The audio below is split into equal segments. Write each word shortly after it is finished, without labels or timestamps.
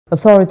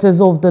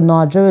Authorities of the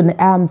Nigerian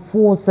Armed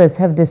Forces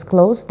have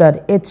disclosed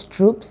that its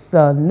troops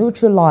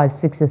neutralized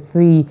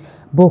 63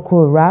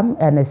 Boko Haram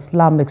and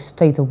Islamic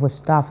State of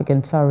West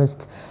African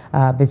terrorists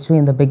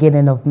between the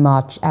beginning of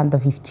March and the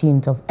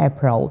 15th of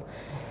April.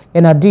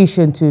 In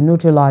addition to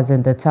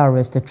neutralizing the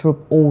terrorists, the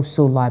troop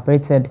also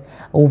liberated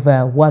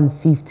over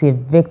 150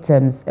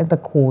 victims in the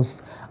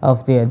course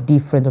of their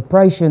different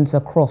operations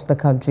across the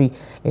country,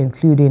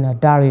 including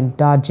Darin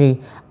Daji,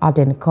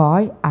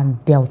 Adenkai,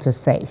 and Delta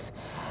Safe.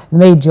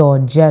 Major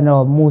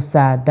General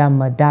Musa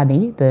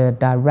Damadani, the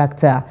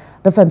Director,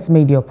 Defense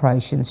Media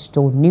Operations,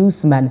 told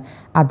newsmen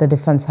at the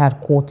Defense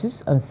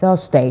Headquarters on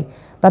Thursday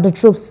that the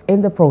troops in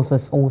the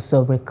process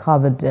also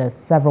recovered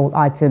several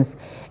items,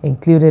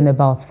 including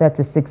about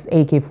 36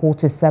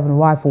 AK-47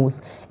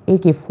 rifles,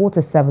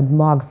 AK-47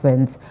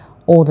 magazines,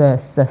 other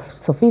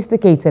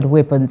sophisticated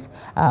weapons,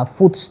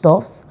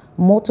 foodstuffs,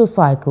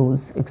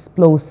 motorcycles,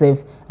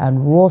 explosive,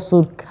 and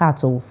rustled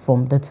cattle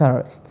from the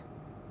terrorists.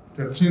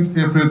 13th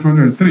April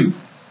 2023,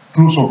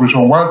 troops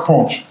Operation Wild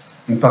Punch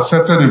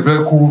intercepted a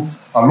vehicle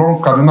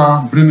along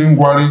Kaduna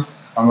Birnin-Gwari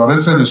and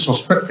arrested a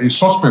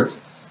suspect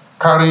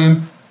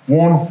carrying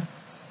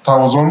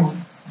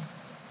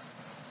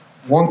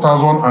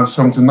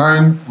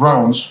 1,079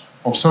 rounds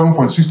of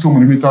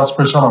 7.62mm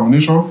special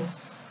ammunition,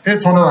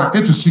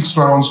 886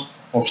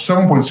 rounds of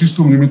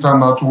 7.62mm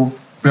NATO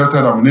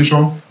belted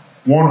ammunition,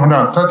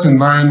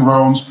 139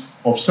 rounds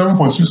of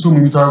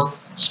 7.62mm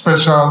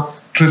special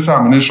tracer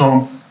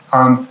ammunition,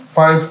 and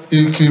 5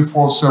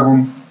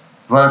 AK-47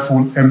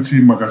 rifle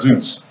empty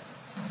magazines.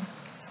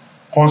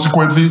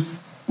 Consequently,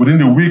 within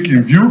the week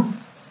in view,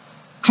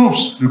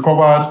 troops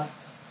recovered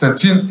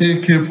 13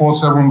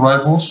 AK-47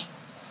 rifles,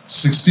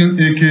 16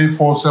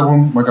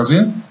 AK-47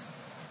 magazine,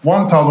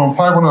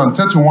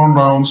 1,531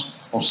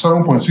 rounds of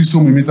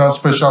 7.62mm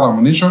special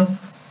ammunition,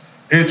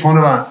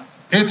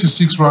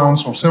 886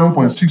 rounds of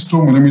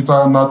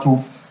 7.62mm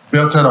NATO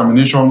belted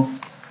ammunition,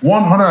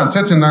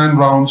 139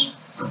 rounds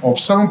of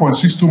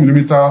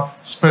 7.62mm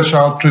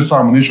special tracer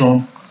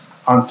ammunition,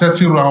 and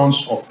 30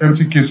 rounds of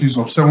empty cases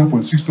of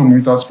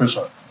 7.62mm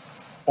special.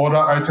 Other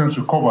items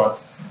recovered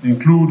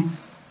include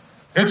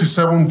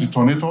 87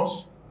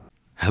 detonators.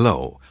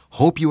 Hello,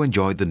 hope you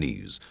enjoyed the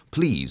news.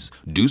 Please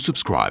do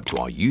subscribe to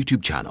our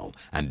YouTube channel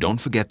and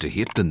don't forget to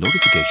hit the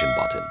notification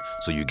button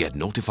so you get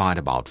notified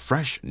about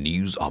fresh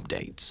news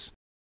updates.